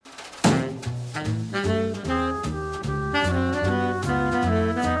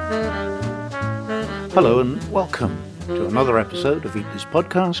Hello and welcome to another episode of Eat This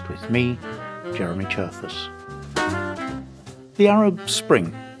Podcast with me, Jeremy Cherfas. The Arab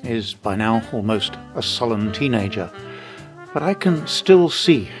Spring is by now almost a sullen teenager, but I can still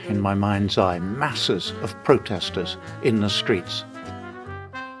see in my mind's eye masses of protesters in the streets.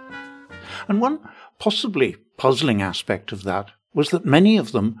 And one possibly puzzling aspect of that was that many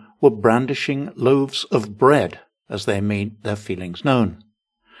of them were brandishing loaves of bread as they made their feelings known.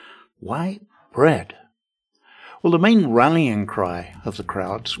 Why bread? Well, the main rallying cry of the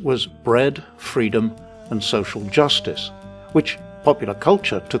crowds was bread, freedom, and social justice, which popular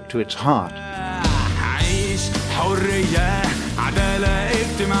culture took to its heart.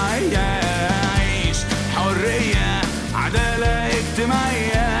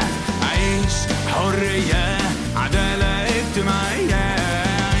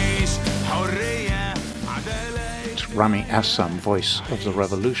 It's Rami Assam, voice of the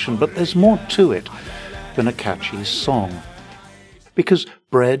revolution, but there's more to it than a catchy song. Because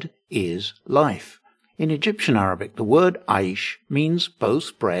bread is life. In Egyptian Arabic, the word aish means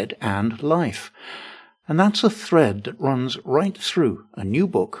both bread and life. And that's a thread that runs right through a new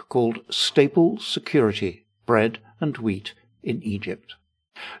book called Staple Security, Bread and Wheat in Egypt.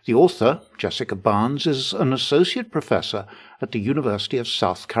 The author, Jessica Barnes, is an associate professor at the University of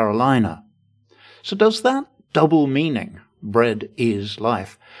South Carolina. So does that double meaning, bread is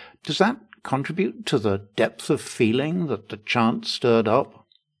life, does that contribute to the depth of feeling that the chant stirred up?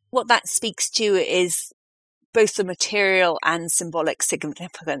 What that speaks to is both the material and symbolic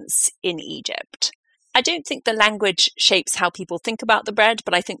significance in Egypt. I don't think the language shapes how people think about the bread,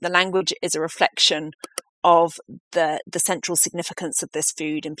 but I think the language is a reflection of the central significance of this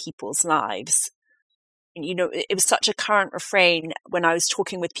food in people's lives. You know, it was such a current refrain when I was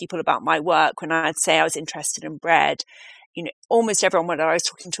talking with people about my work, when I'd say I was interested in bread. You know, almost everyone, whether I was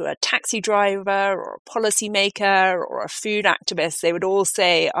talking to a taxi driver or a policymaker or a food activist, they would all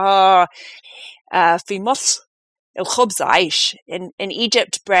say, "Fimos el khubz aish." In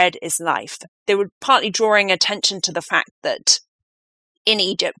Egypt, bread is life. They were partly drawing attention to the fact that in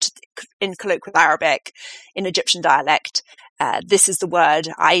Egypt, in colloquial Arabic, in Egyptian dialect, this is the word,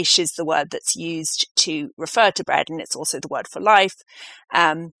 aish is the word that's used to refer to bread, and it's also the word for life.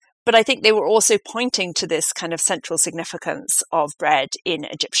 But I think they were also pointing to this kind of central significance of bread in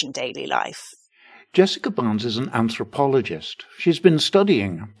Egyptian daily life. Jessica Barnes is an anthropologist. She's been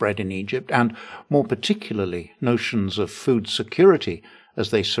studying bread in Egypt and, more particularly, notions of food security as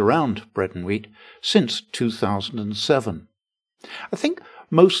they surround bread and wheat since 2007. I think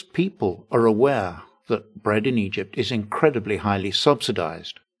most people are aware that bread in Egypt is incredibly highly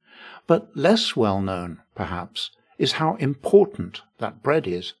subsidized. But less well known, perhaps, is how important that bread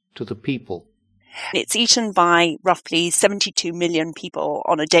is to the people. It's eaten by roughly 72 million people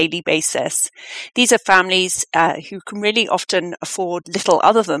on a daily basis. These are families who can really often afford little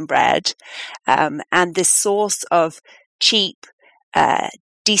other than bread. And this source of cheap,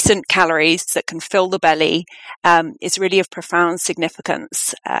 decent calories that can fill the belly is really of profound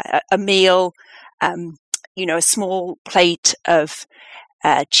significance. A meal, a small plate of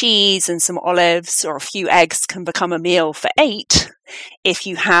cheese and some olives or a few eggs can become a meal for 8 if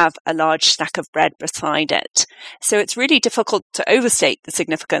you have a large stack of bread beside it. So it's really difficult to overstate the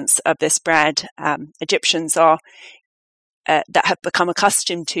significance of this bread. Egyptians are that have become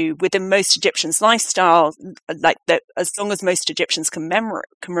accustomed to, within most Egyptians' lifestyle, as long as most Egyptians can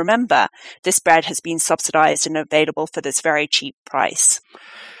remember, this bread has been subsidized and available for this very cheap price.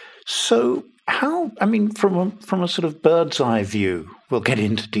 So from a sort of bird's eye view, we'll get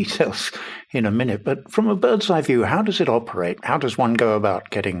into details in a minute, but from a bird's eye view, how does it operate? How does one go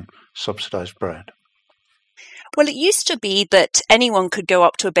about getting subsidized bread? Well, it used to be that anyone could go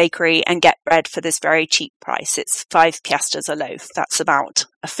up to a bakery and get bread for this very cheap price. It's 5 piastres a loaf. That's about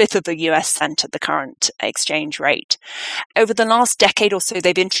a fifth of a US cent at the current exchange rate. Over the last decade or so,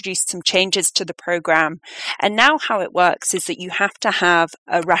 they've introduced some changes to the program. And now how it works is that you have to have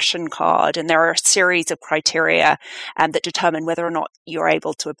a ration card, and there are a series of criteria that determine whether or not you're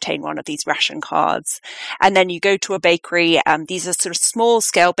able to obtain one of these ration cards. And then you go to a bakery. These are sort of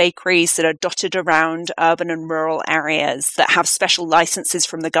small-scale bakeries that are dotted around urban and rural areas that have special licenses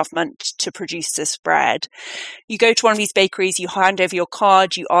from the government to produce this bread. You go to one of these bakeries, you hand over your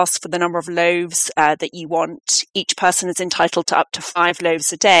card, you ask for the number of loaves that you want. Each person is entitled to up to 5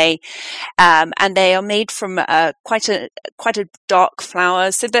 loaves a day, and they are made from quite a dark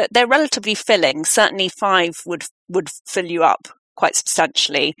flour, so that they're relatively filling. Certainly 5 would fill you up quite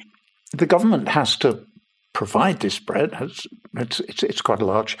substantially. The government has to provide this bread. It's quite a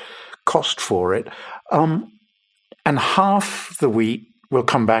large cost for it. And half the wheat, we'll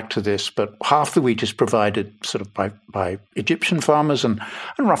come back to this, but half the wheat is provided sort of by Egyptian farmers, and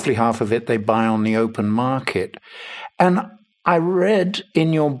roughly half of it they buy on the open market. And I read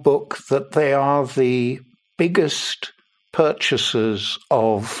in your book that they are the biggest purchasers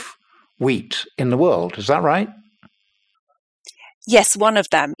of wheat in the world. Is that right? Yes, one of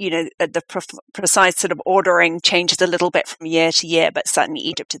them. The precise sort of ordering changes a little bit from year to year, but certainly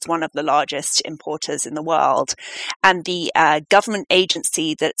Egypt is one of the largest importers in the world. And the government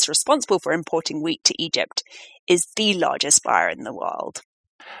agency that's responsible for importing wheat to Egypt is the largest buyer in the world.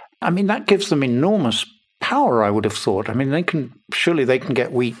 I mean, that gives them enormous power, I would have thought. I mean, they can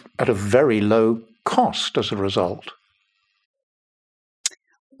get wheat at a very low cost as a result.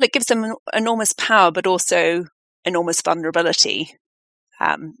 It gives them enormous power, but also enormous vulnerability.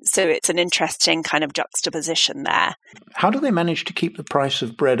 So it's an interesting kind of juxtaposition there. How do they manage to keep the price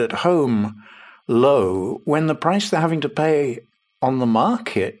of bread at home low when the price they're having to pay on the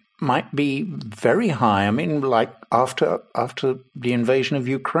market might be very high? I mean, like after the invasion of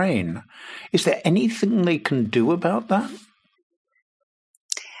Ukraine. Is there anything they can do about that?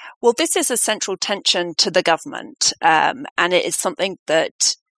 Well, this is a central tension to the government, and it is something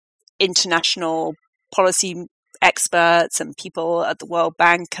that international policy experts and people at the World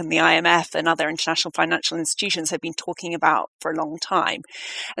Bank and the IMF and other international financial institutions have been talking about for a long time.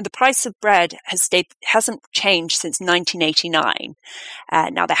 And the price of bread hasn't changed since 1989.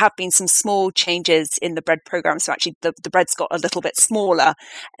 Now, there have been some small changes in the bread program. So actually the bread's got a little bit smaller.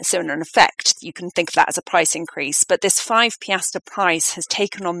 So in effect, you can think of that as a price increase. But this 5 piastre price has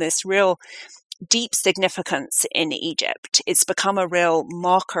taken on this real deep significance in Egypt. It's become a real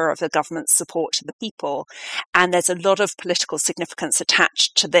marker of the government's support to the people. And there's a lot of political significance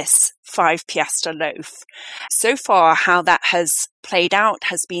attached to this 5 piastre loaf. So far, how that has played out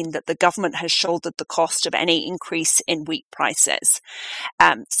has been that the government has shouldered the cost of any increase in wheat prices.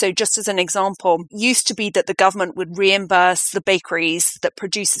 So just as an example, used to be that the government would reimburse the bakeries that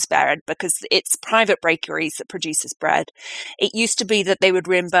produces bread because it's private bakeries that produces bread. It used to be that they would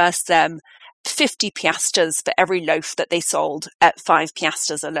reimburse them 50 piastres for every loaf that they sold at 5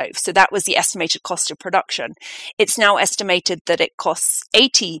 piastres a loaf. So that was the estimated cost of production. It's now estimated that it costs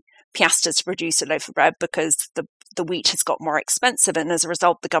 80 piastres to produce a loaf of bread because the wheat has got more expensive, and as a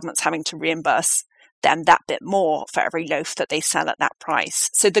result the government's having to reimburse them that bit more for every loaf that they sell at that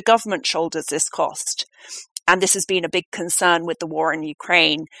price. So the government shoulders this cost. And this has been a big concern with the war in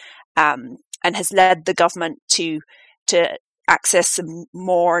Ukraine, and has led the government to access some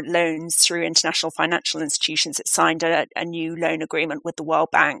more loans through international financial institutions. It signed a new loan agreement with the World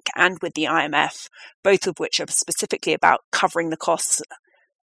Bank and with the IMF, both of which are specifically about covering the costs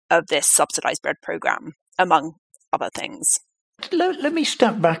of this subsidized bread program, among other things. Let me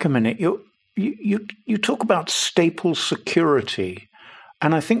step back a minute. You talk about staple security,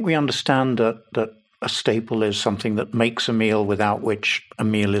 and I think we understand that a staple is something that makes a meal, without which a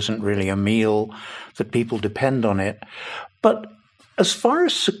meal isn't really a meal, that people depend on it. But as far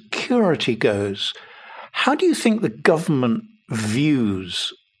as security goes, how do you think the government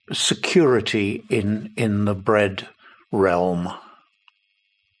views security in the bread realm?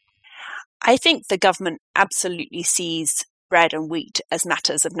 I think the government absolutely sees bread and wheat as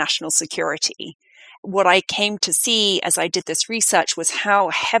matters of national security. What I came to see as I did this research was how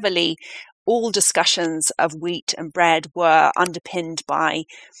heavily all discussions of wheat and bread were underpinned by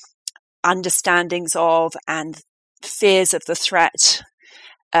understandings of and fears of the threat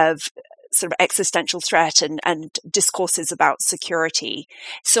of sort of existential threat and discourses about security.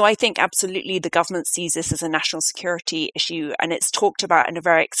 So I think absolutely the government sees this as a national security issue, and it's talked about in a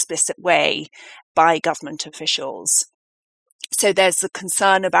very explicit way by government officials. So there's the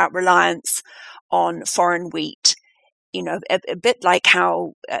concern about reliance on foreign wheat, a bit like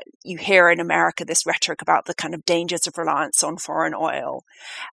how you hear in America this rhetoric about the kind of dangers of reliance on foreign oil.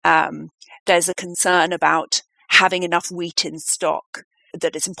 There's a concern about having enough wheat in stock,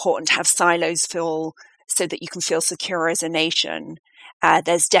 that it's important to have silos full so that you can feel secure as a nation.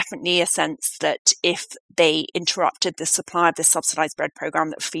 There's definitely a sense that if they interrupted the supply of this subsidized bread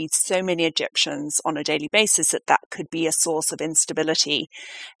program that feeds so many Egyptians on a daily basis, that could be a source of instability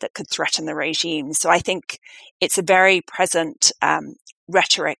that could threaten the regime. So I think it's a very present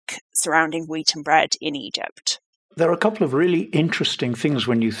rhetoric surrounding wheat and bread in Egypt. There are a couple of really interesting things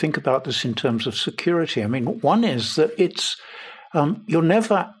when you think about this in terms of security. I mean, one is that it's you're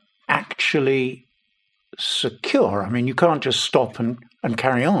never actually secure. I mean, you can't just stop and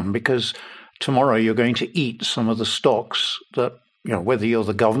carry on, because tomorrow you're going to eat some of the stocks that, whether you're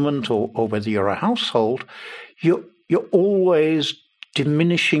the government or whether you're a household, you're always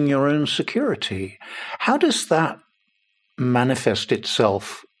diminishing your own security. How does that manifest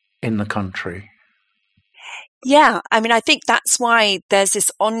itself in the country? Yeah, I mean, I think that's why there's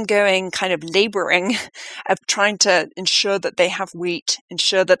this ongoing kind of laboring of trying to ensure that they have wheat,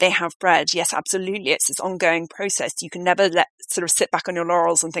 ensure that they have bread. Yes, absolutely. It's this ongoing process. You can never sort of sit back on your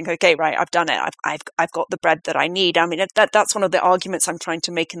laurels and think, okay, right, I've done it. I've got the bread that I need. I mean, that's one of the arguments I'm trying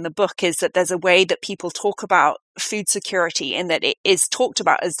to make in the book, is that there's a way that people talk about food security in that it is talked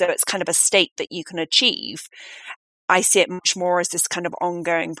about as though it's kind of a state that you can achieve. I see it much more as this kind of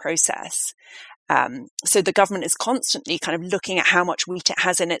ongoing process. So the government is constantly kind of looking at how much wheat it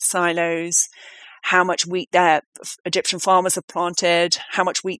has in its silos, how much wheat their Egyptian farmers have planted, how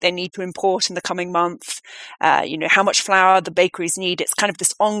much wheat they need to import in the coming month, how much flour the bakeries need. It's kind of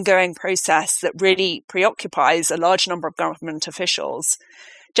this ongoing process that really preoccupies a large number of government officials.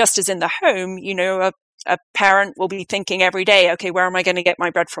 Just as in the home, a parent will be thinking every day, okay, where am I going to get my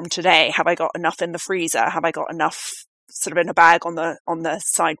bread from today? Have I got enough in the freezer? Have I got enough sort of in a bag on the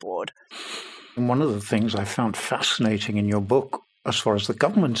sideboard? And one of the things I found fascinating in your book, as far as the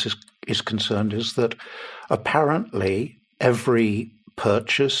government is concerned, is that apparently every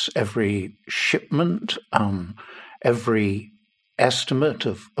purchase, every shipment, every estimate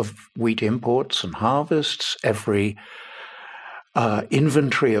of wheat imports and harvests, every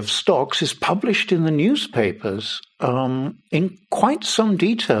inventory of stocks is published in the newspapers in quite some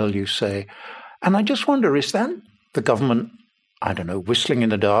detail, you say. And I just wonder, is that the government, I don't know, whistling in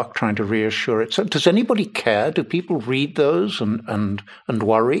the dark, trying to reassure itself? Does anybody care? Do people read those and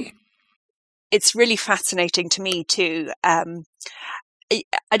worry? It's really fascinating to me too.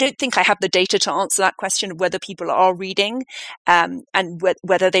 I don't think I have the data to answer that question of whether people are reading and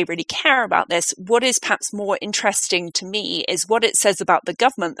whether they really care about this. What is perhaps more interesting to me is what it says about the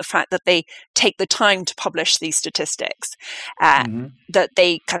government, the fact that they take the time to publish these statistics, that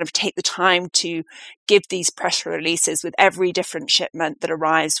they kind of take the time to give these press releases with every different shipment that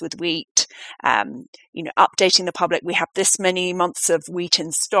arrives with wheat, updating the public. We have this many months of wheat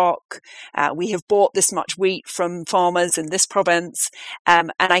in stock. We have bought this much wheat from farmers in this province.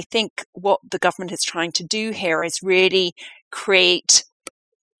 And I think what the government is trying to do here is really create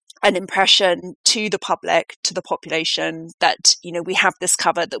an impression to the public, to the population, that, we have this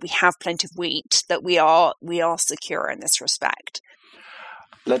covered, that we have plenty of wheat, that we are secure in this respect.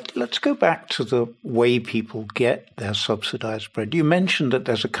 Let's go back to the way people get their subsidized bread. You mentioned that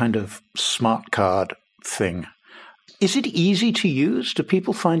there's a kind of smart card thing. Is it easy to use? Do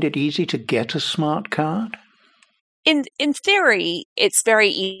people find it easy to get a smart card? In theory, it's very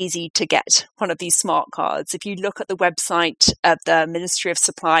easy to get one of these smart cards. If you look at the website of the Ministry of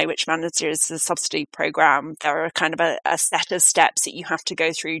Supply, which manages the subsidy program, there are kind of a set of steps that you have to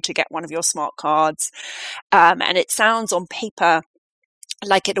go through to get one of your smart cards. And it sounds on paper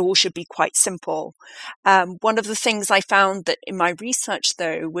like it all should be quite simple. One of the things I found that in my research,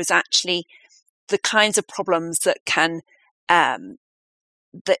 though, was actually the kinds of problems that can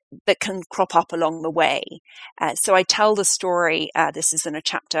that can crop up along the way. So I tell the story, this is in a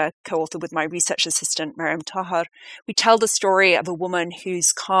chapter co-authored with my research assistant, Miriam Tahar. We tell the story of a woman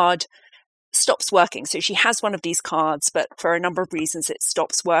whose card stops working. So she has one of these cards, but for a number of reasons it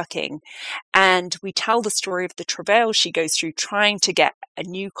stops working. And we tell the story of the travail she goes through trying to get a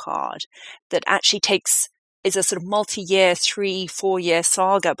new card that actually is a sort of multi-year, 3-4 year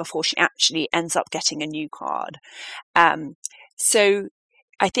saga before she actually ends up getting a new card. So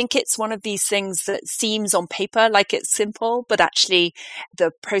I think it's one of these things that seems on paper like it's simple, but actually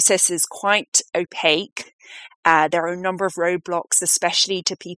the process is quite opaque. There are a number of roadblocks, especially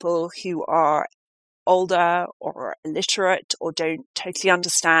to people who are older or illiterate or don't totally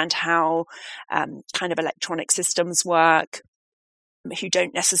understand how kind of electronic systems work, who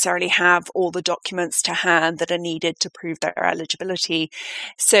don't necessarily have all the documents to hand that are needed to prove their eligibility.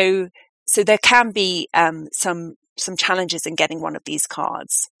 So there can be some challenges in getting one of these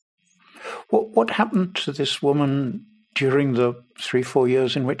cards. What happened to this woman during the 3-4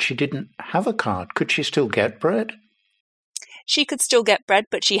 years in which she didn't have a card? Could she still get bread? She could still get bread,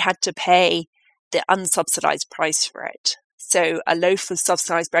 but she had to pay the unsubsidized price for it. So a loaf of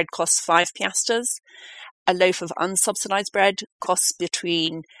subsidized bread costs 5 piastres. A loaf of unsubsidized bread costs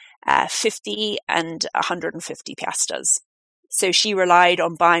between 50 and 150 piastres. So she relied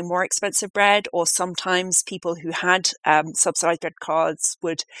on buying more expensive bread, or sometimes people who had subsidized bread cards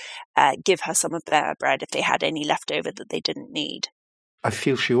would give her some of their bread if they had any left over that they didn't need. I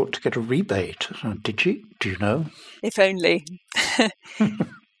feel she ought to get a rebate. Did she? Do you know? If only.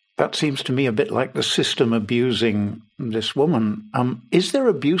 That seems to me a bit like the system abusing this woman. Is there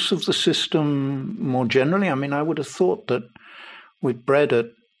abuse of the system more generally? I mean, I would have thought that with bread at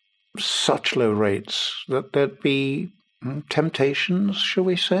such low rates that there'd be temptations, shall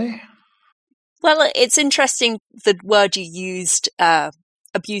we say? Well, it's interesting the word you used,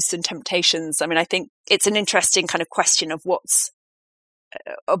 abuse and temptations. I mean, I think it's an interesting kind of question of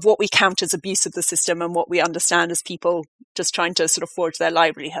what we count as abuse of the system and what we understand as people just trying to sort of forge their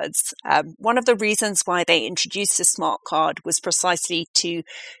livelihoods. One of the reasons why they introduced the smart card was precisely to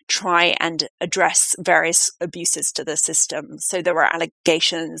try and address various abuses to the system. So there were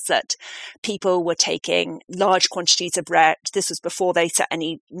allegations that people were taking large quantities of bread. This was before they set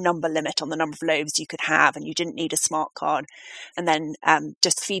any number limit on the number of loaves you could have, and you didn't need a smart card, and then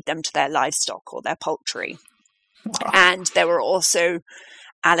just feed them to their livestock or their poultry. Wow. And there were also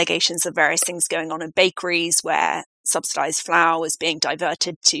allegations of various things going on in bakeries where subsidized flour was being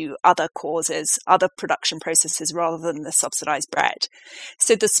diverted to other causes, other production processes rather than the subsidized bread.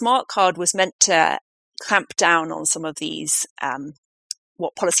 So the smart card was meant to clamp down on some of these,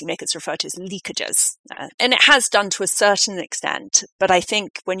 what policymakers refer to as leakages. And it has done to a certain extent. But I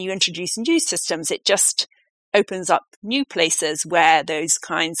think when you introduce new systems, it just opens up new places where those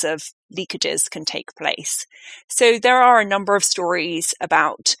kinds of leakages can take place. So there are a number of stories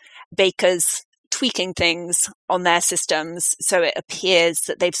about bakers tweaking things on their systems so it appears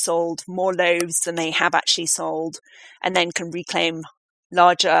that they've sold more loaves than they have actually sold, and then can reclaim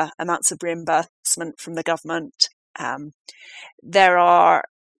larger amounts of reimbursement from the government. There are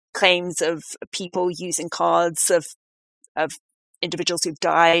claims of people using cards of individuals who've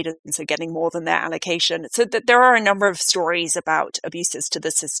died, and so getting more than their allocation. So that there are a number of stories about abuses to the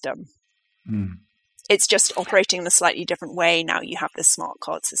system. Mm. It's just operating in a slightly different way now you have this smart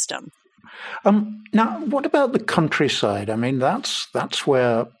card system. Now, what about the countryside? I mean, that's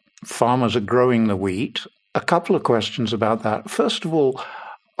where farmers are growing the wheat. A couple of questions about that. First of all,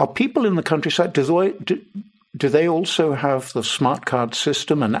 are people in the countryside, do they also have the smart card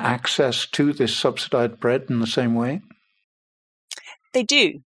system and access to this subsidized bread in the same way? They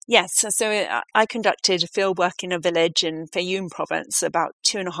do, yes. So I conducted field work in a village in Fayum province, about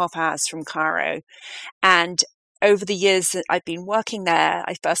 2.5 hours from Cairo. And over the years that I've been working there,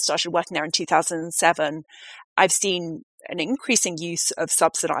 I first started working there in 2007, I've seen an increasing use of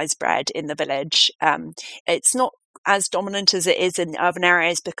subsidized bread in the village. It's not as dominant as it is in urban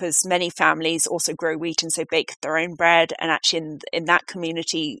areas because many families also grow wheat and so bake their own bread. And actually in that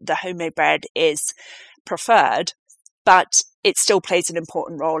community, the homemade bread is preferred. But it still plays an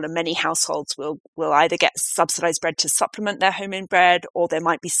important role, and many households will either get subsidized bread to supplement their homemade bread, or there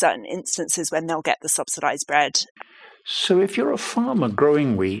might be certain instances when they'll get the subsidized bread. So if you're a farmer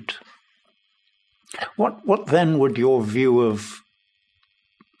growing wheat, what then would your view of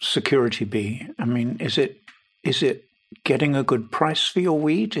security be? I mean, is it getting a good price for your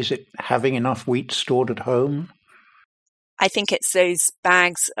wheat? Is it having enough wheat stored at home? I think it's those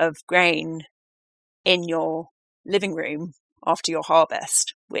bags of grain in your living room after your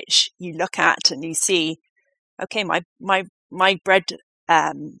harvest, which you look at and you see, okay, my bread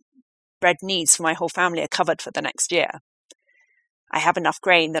needs for my whole family are covered for the next year. I have enough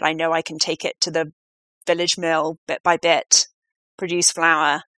grain that I know I can take it to the village mill bit by bit, produce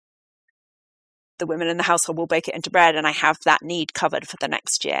flour. The women in the household will bake it into bread, and I have that need covered for the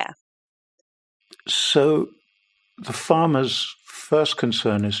next year. So the farmer's first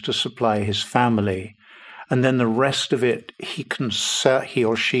concern is to supply his family, and then the rest of it he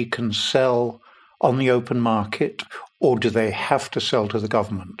or she can sell on the open market, or do they have to sell to the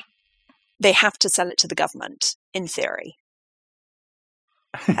government? They have to sell it to the government, in theory.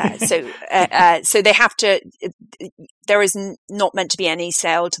 So they have to. There is not meant to be any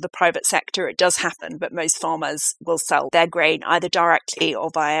sale to the private sector. It does happen, but most farmers will sell their grain either directly or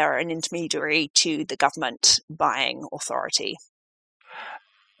via an intermediary to the government buying authority.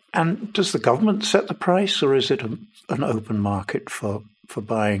 And does the government set the price, or is it an open market for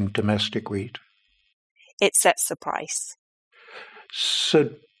buying domestic wheat? It sets the price. So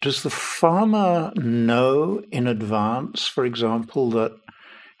does the farmer know in advance, for example, that,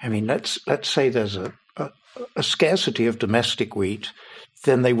 I mean, let's say there's a scarcity of domestic wheat,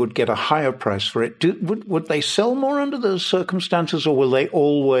 then they would get a higher price for it. Would they sell more under those circumstances, or will they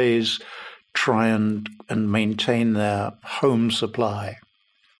always try and maintain their home supply?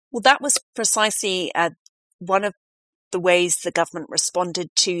 Well, that was precisely one of the ways the government responded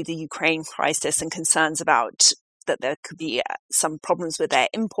to the Ukraine crisis and concerns about that there could be some problems with their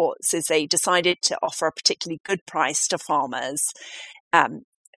imports, is they decided to offer a particularly good price to farmers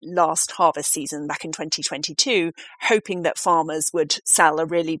last harvest season back in 2022, hoping that farmers would sell a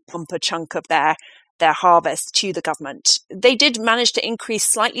really bumper chunk of their harvest to the government. They did manage to increase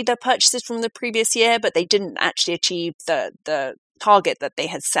slightly their purchases from the previous year, but they didn't actually achieve the target that they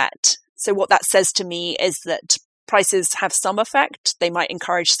had set. So what that says to me is that prices have some effect. They might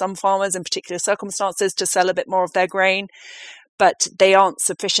encourage some farmers in particular circumstances to sell a bit more of their grain, but they aren't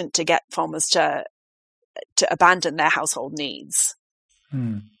sufficient to get farmers to abandon their household needs.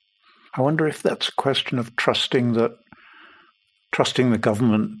 I wonder if that's a question of trusting the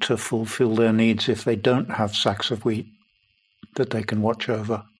government to fulfill their needs if they don't have sacks of wheat that they can watch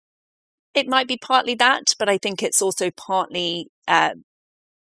over. It might be partly that, but I think it's also partly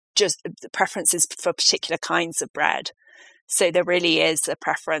just the preferences for particular kinds of bread. So there really is a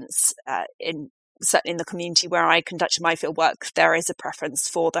preference certainly in the community where I conducted my field work, there is a preference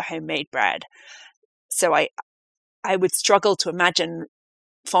for the homemade bread. So I would struggle to imagine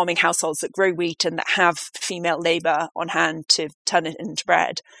farming households that grow wheat and that have female labour on hand to turn it into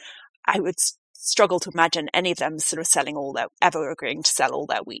bread. I would struggle to imagine any of them sort of ever agreeing to sell all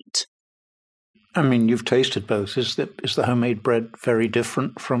their wheat. I mean, you've tasted both. Is the homemade bread very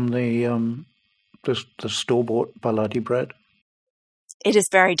different from the store-bought Baladi bread? It is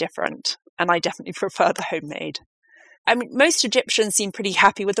very different, and I definitely prefer the homemade. I mean, most Egyptians seem pretty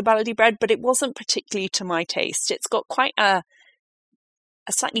happy with the Baladi bread, but it wasn't particularly to my taste. It's got quite a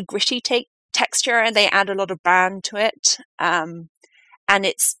slightly gritty texture, and they add a lot of bran to it, and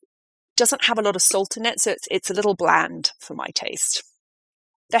it doesn't have a lot of salt in it, so it's a little bland for my taste.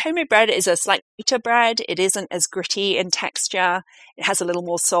 The homemade bread is a slightly sweeter bread. It isn't as gritty in texture. It has a little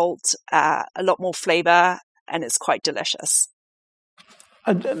more salt, a lot more flavour, and it's quite delicious.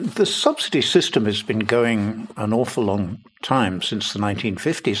 And the subsidy system has been going an awful long time, since the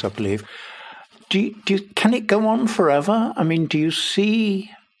 1950s, I believe. Can it go on forever? I mean, do you see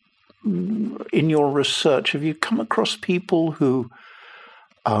in your research, have you come across people who,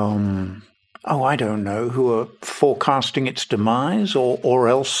 I don't know, who are forecasting its demise or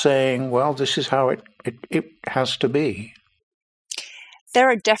else saying, well, this is how it has to be? There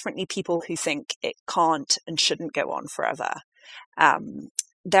are definitely people who think it can't and shouldn't go on forever.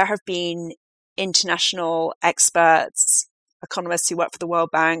 There have been international experts, economists who work for the World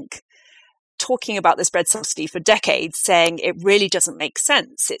Bank, talking about this bread subsidy for decades, saying it really doesn't make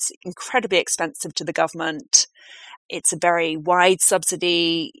sense. It's incredibly expensive to the government. It's a very wide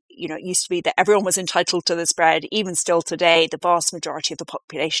subsidy. You know, it used to be that everyone was entitled to this bread. Even still today, the vast majority of the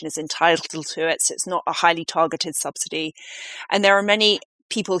population is entitled to it. So it's not a highly targeted subsidy. And there are many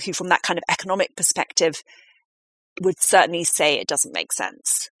people who, from that kind of economic perspective, would certainly say it doesn't make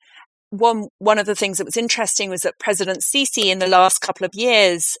sense. One of the things that was interesting was that President Sisi in the last couple of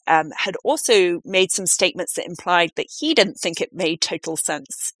years had also made some statements that implied that he didn't think it made total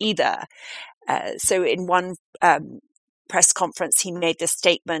sense either. So in one press conference, he made this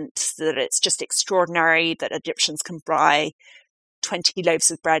statement that it's just extraordinary that Egyptians can buy 20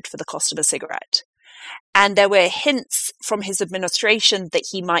 loaves of bread for the cost of a cigarette. And there were hints from his administration that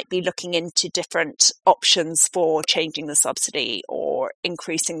he might be looking into different options for changing the subsidy or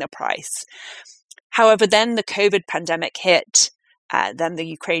increasing the price. However, then the COVID pandemic hit, then the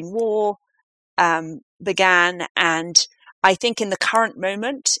Ukraine war began, and I think in the current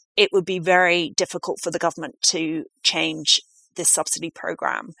moment, it would be very difficult for the government to change this subsidy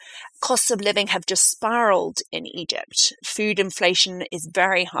program. Costs of living have just spiraled in Egypt. Food inflation is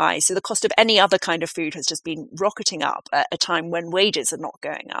very high. So the cost of any other kind of food has just been rocketing up at a time when wages are not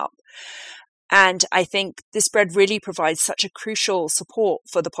going up. And I think this bread really provides such a crucial support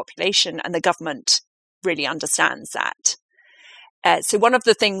for the population, and the government really understands that. So one of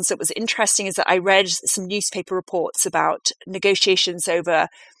the things that was interesting is that I read some newspaper reports about negotiations over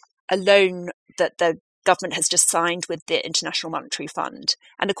a loan that the government has just signed with the International Monetary Fund.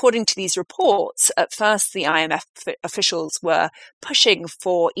 And according to these reports, at first the IMF officials were pushing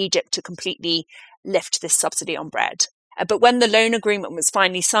for Egypt to completely lift this subsidy on bread. But when the loan agreement was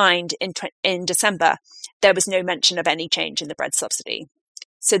finally signed in December, there was no mention of any change in the bread subsidy.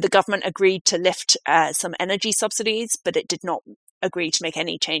 So the government agreed to lift some energy subsidies, but it did not agree to make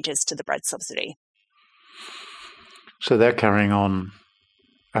any changes to the bread subsidy. So they're carrying on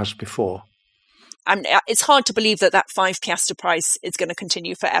as before. It's hard to believe that 5 piastre price is going to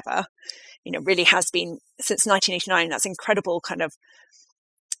continue forever. You know, really has been since 1989. That's incredible kind of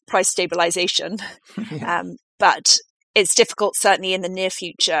price stabilization. Yeah. But it's difficult, certainly in the near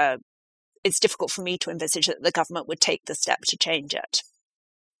future. It's difficult for me to envisage that the government would take the step to change it.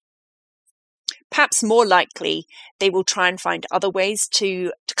 Perhaps more likely, they will try and find other ways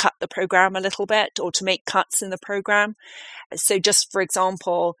to cut the program a little bit, or to make cuts in the program. So just for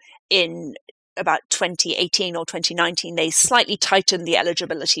example, in about 2018 or 2019, they slightly tightened the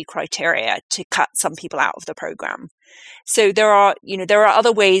eligibility criteria to cut some people out of the program. So there are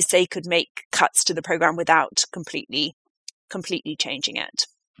other ways they could make cuts to the program without completely completely changing it.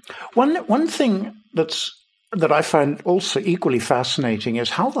 One thing that I find also equally fascinating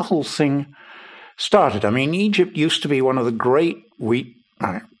is how the whole thing started. I mean, Egypt used to be one of the great wheat,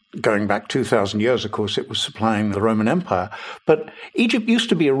 going back 2,000 years, of course, it was supplying the Roman Empire, but Egypt used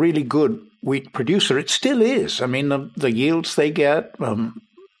to be a really good wheat producer. It still is. I mean, the yields they get,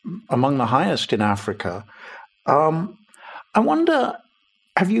 among the highest in Africa. I wonder,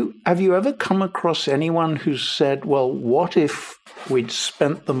 have you ever come across anyone who said, well, what if we'd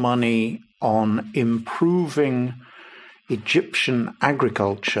spent the money on improving Egyptian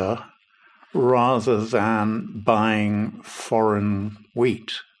agriculture rather than buying foreign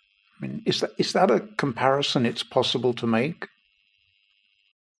wheat? I mean, is that a comparison it's possible to make?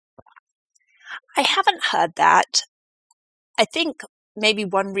 I haven't heard that. I think maybe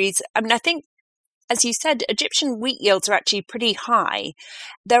one reason, I think, as you said, Egyptian wheat yields are actually pretty high.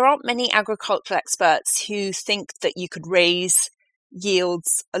 There aren't many agricultural experts who think that you could raise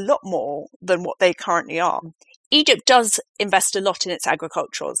yields a lot more than what they currently are. Egypt does invest a lot in its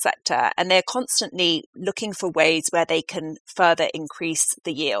agricultural sector, and they're constantly looking for ways where they can further increase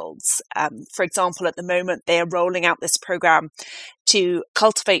the yields. For example, at the moment, they are rolling out this program to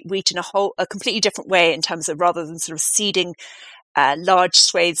cultivate wheat in a completely different way, in terms of, rather than sort of seeding large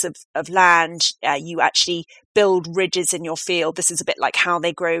swathes of land, you actually build ridges in your field. This is a bit like how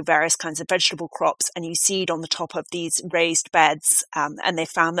they grow various kinds of vegetable crops, and you seed on the top of these raised beds, and they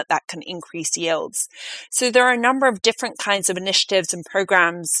found that can increase yields. So there are a number of different kinds of initiatives and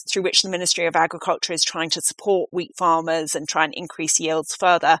programs through which the Ministry of Agriculture is trying to support wheat farmers and try and increase yields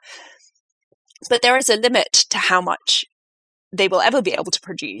further. But there is a limit to how much they will ever be able to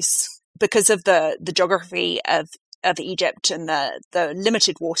produce because of the geography of Egypt and the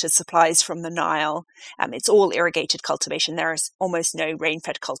limited water supplies from the Nile. It's all irrigated cultivation. There is almost no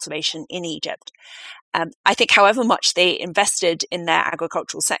rain-fed cultivation in Egypt. I think however much they invested in their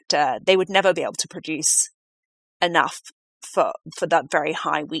agricultural sector, they would never be able to produce enough for that very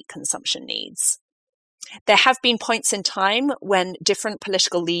high wheat consumption needs. There have been points in time when different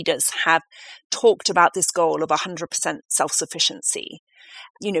political leaders have talked about this goal of 100% self-sufficiency.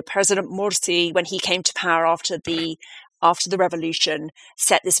 You know, President Morsi, when he came to power after the revolution,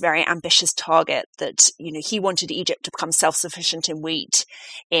 set this very ambitious target that, you know, he wanted Egypt to become self-sufficient in wheat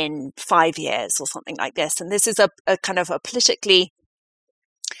in 5 years or something like this. And this is a kind of a politically,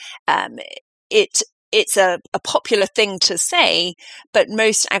 it's a popular thing to say, but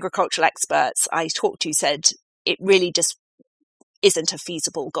most agricultural experts I talked to said it really just isn't a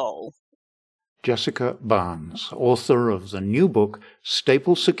feasible goal. Jessica Barnes, author of the new book,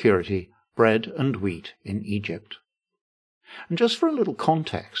 Staple Security, Bread and Wheat in Egypt. And just for a little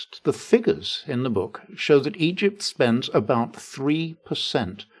context, the figures in the book show that Egypt spends about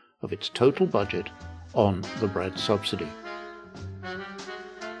 3% of its total budget on the bread subsidy.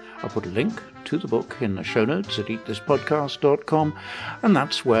 I'll put a link to the book in the show notes at eatthispodcast.com, and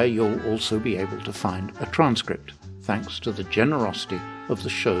that's where you'll also be able to find a transcript, thanks to the generosity of the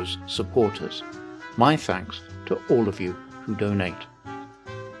show's supporters. My thanks to all of you who donate.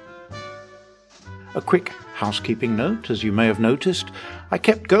 A quick housekeeping note, as you may have noticed, I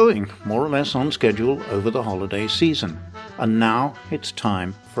kept going more or less on schedule over the holiday season, and now it's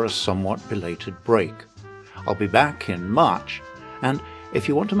time for a somewhat belated break. I'll be back in March, and if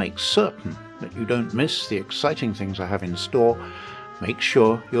you want to make certain that you don't miss the exciting things I have in store, make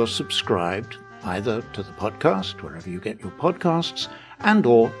sure you're subscribed either to the podcast, wherever you get your podcasts, and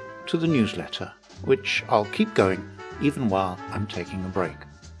or to the newsletter, which I'll keep going even while I'm taking a break.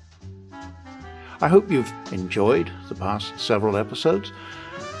 I hope you've enjoyed the past several episodes,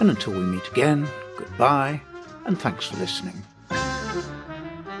 and until we meet again, goodbye, and thanks for listening.